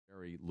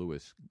Jerry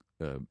Lewis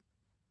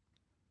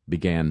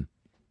began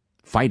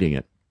fighting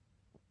it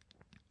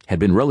had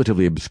been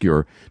relatively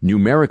obscure,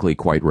 numerically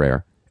quite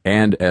rare,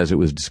 and, as it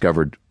was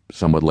discovered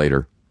somewhat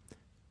later,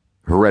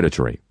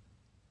 hereditary,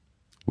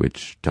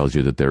 which tells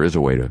you that there is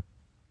a way to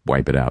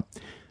wipe it out.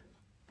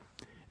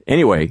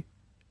 Anyway,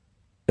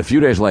 a few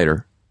days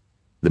later,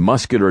 the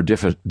Muscular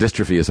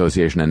Dystrophy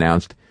Association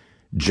announced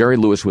Jerry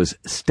Lewis was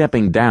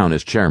stepping down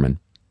as chairman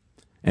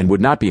and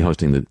would not be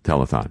hosting the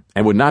telethon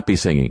and would not be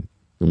singing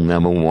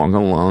 "Never Walk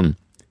Alone."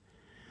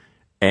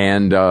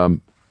 And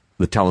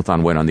the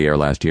telethon went on the air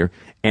last year.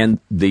 And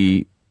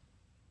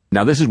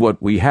now this is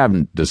what we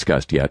haven't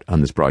discussed yet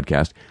on this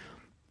broadcast.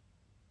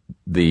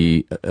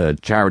 The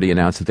charity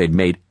announced that they'd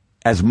made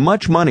as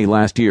much money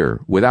last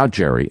year without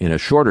Jerry in a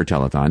shorter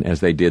telethon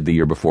as they did the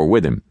year before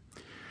with him.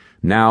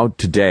 Now,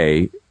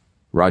 today,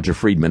 Roger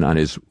Friedman on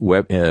his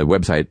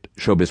website,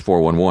 Showbiz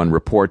 411,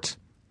 reports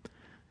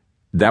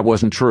that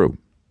wasn't true.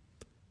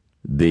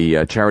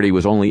 The charity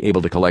was only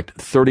able to collect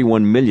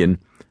 $31 million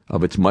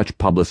of its much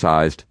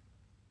publicized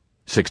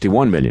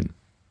 $61 million.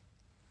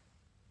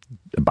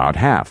 About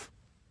half.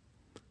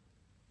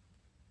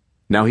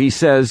 Now he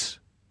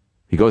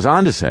goes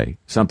on to say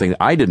something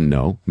I didn't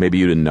know, maybe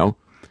you didn't know.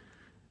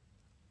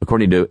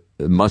 According to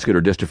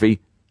Muscular Dystrophy,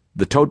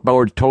 the tote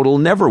board total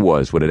never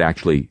was what it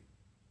actually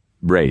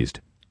raised.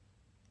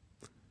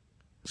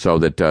 So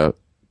that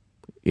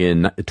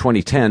in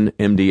 2010,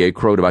 MDA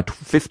crowed about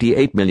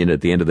 $58 million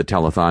at the end of the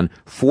telethon.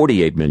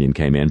 $48 million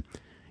came in.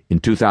 In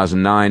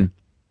 2009,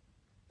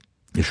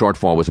 the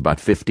shortfall was about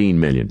 $15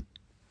 million.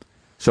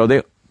 So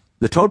the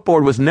tote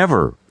board was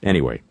never,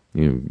 anyway,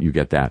 you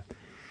get that.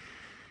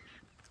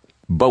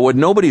 But what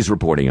nobody's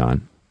reporting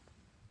on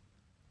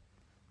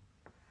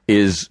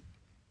is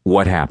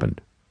what happened.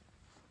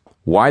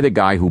 Why the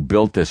guy who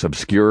built this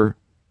obscure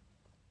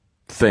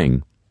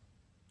thing,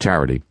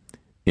 charity,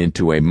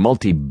 into a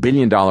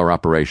multi-billion-dollar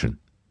operation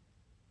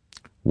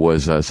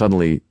was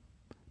suddenly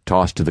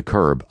tossed to the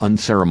curb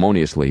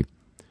unceremoniously.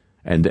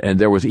 And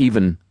there was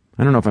even,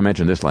 I don't know if I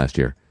mentioned this last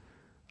year,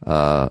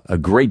 a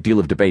great deal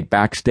of debate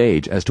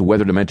backstage as to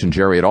whether to mention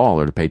Jerry at all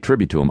or to pay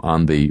tribute to him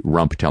on the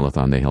Rump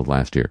telethon they held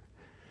last year.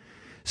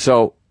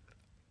 So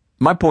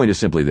my point is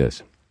simply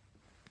this.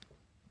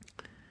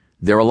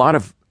 There are a lot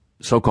of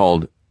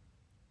so-called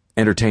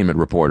entertainment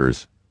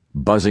reporters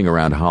buzzing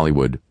around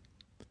Hollywood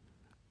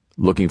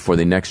looking for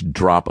the next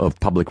drop of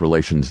public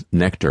relations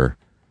nectar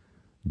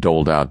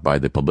doled out by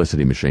the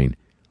publicity machine.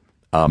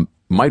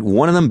 Might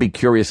one of them be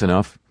curious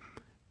enough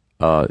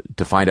to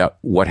find out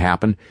what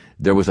happened?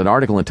 There was an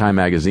article in Time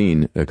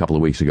magazine a couple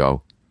of weeks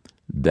ago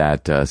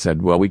that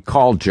said, well, we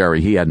called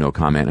Jerry, he had no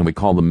comment, and we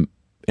called the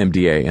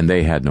MDA, and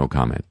they had no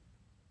comment.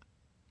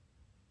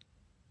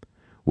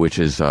 Which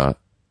is, well,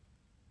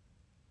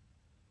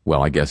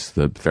 I guess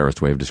the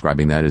fairest way of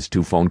describing that is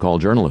two-phone call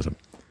journalism.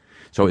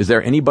 So is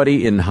there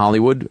anybody in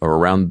Hollywood or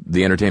around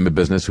the entertainment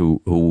business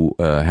who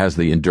has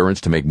the endurance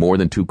to make more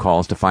than two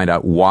calls to find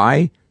out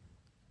why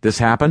this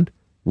happened?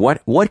 What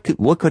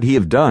could he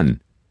have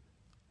done,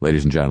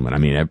 ladies and gentlemen? I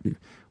mean,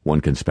 one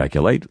can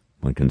speculate,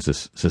 one can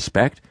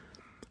suspect,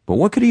 but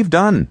what could he have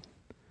done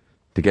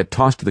to get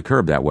tossed to the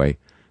curb that way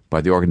by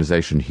the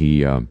organization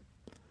he,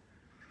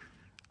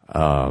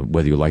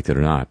 whether you liked it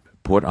or not,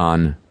 put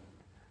on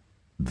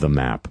the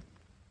map?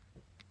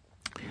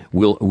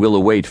 We'll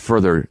await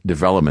further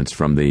developments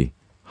from the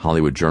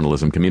Hollywood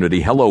journalism community.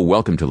 Hello,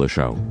 welcome to the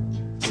show.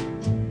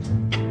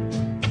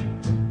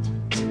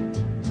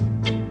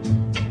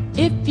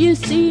 If you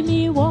see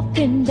me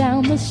walking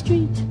down the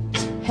street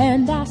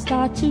and I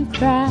start to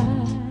cry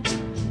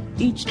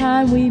each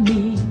time we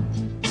meet,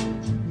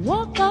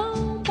 walk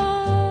on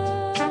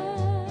by.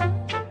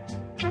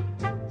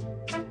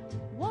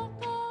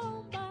 Walk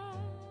on by.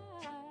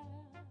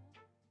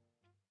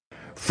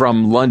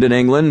 From London,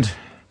 England,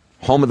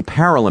 home of the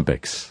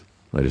Paralympics.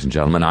 Ladies and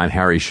gentlemen, I'm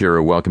Harry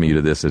Shearer, welcoming you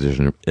to this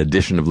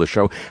edition of the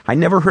show. I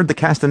never heard the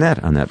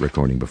castanet on that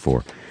recording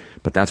before,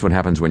 but that's what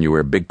happens when you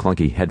wear big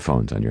clunky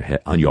headphones on your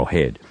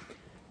head.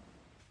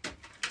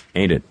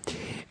 Ain't it?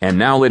 And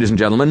now, ladies and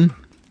gentlemen,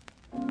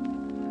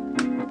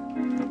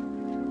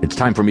 it's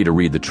time for me to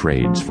read the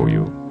trades for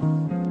you.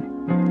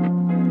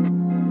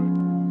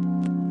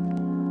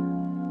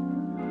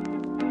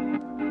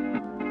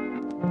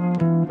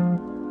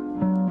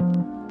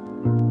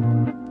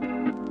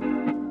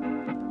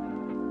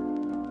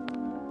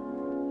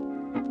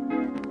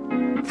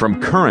 From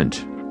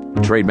Current,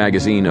 trade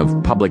magazine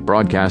of public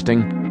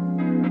broadcasting,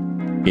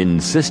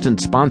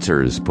 insistent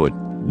sponsors put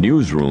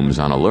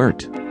newsrooms on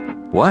alert.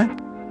 What?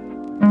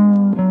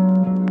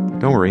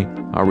 Don't worry,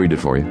 I'll read it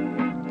for you.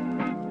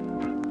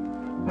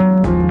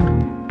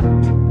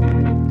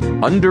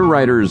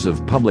 Underwriters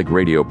of public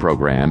radio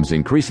programs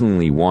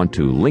increasingly want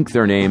to link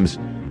their names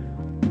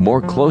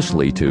more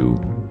closely to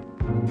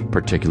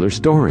particular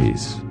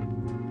stories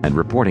and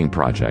reporting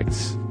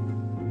projects,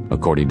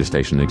 according to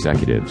station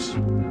executives.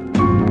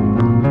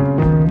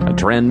 A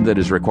trend that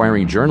is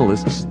requiring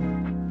journalists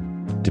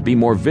to be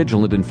more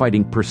vigilant in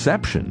fighting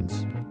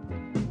perceptions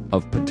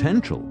of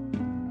potential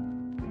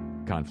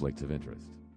conflicts of interest.